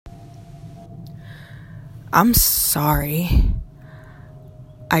I'm sorry.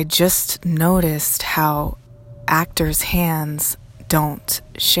 I just noticed how actors' hands don't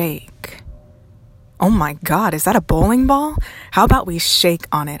shake. Oh my God, is that a bowling ball? How about we shake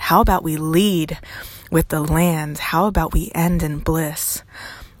on it? How about we lead with the land? How about we end in bliss?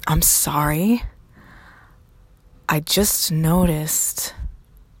 I'm sorry. I just noticed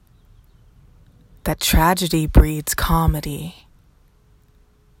that tragedy breeds comedy,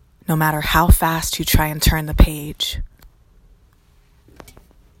 no matter how fast you try and turn the page.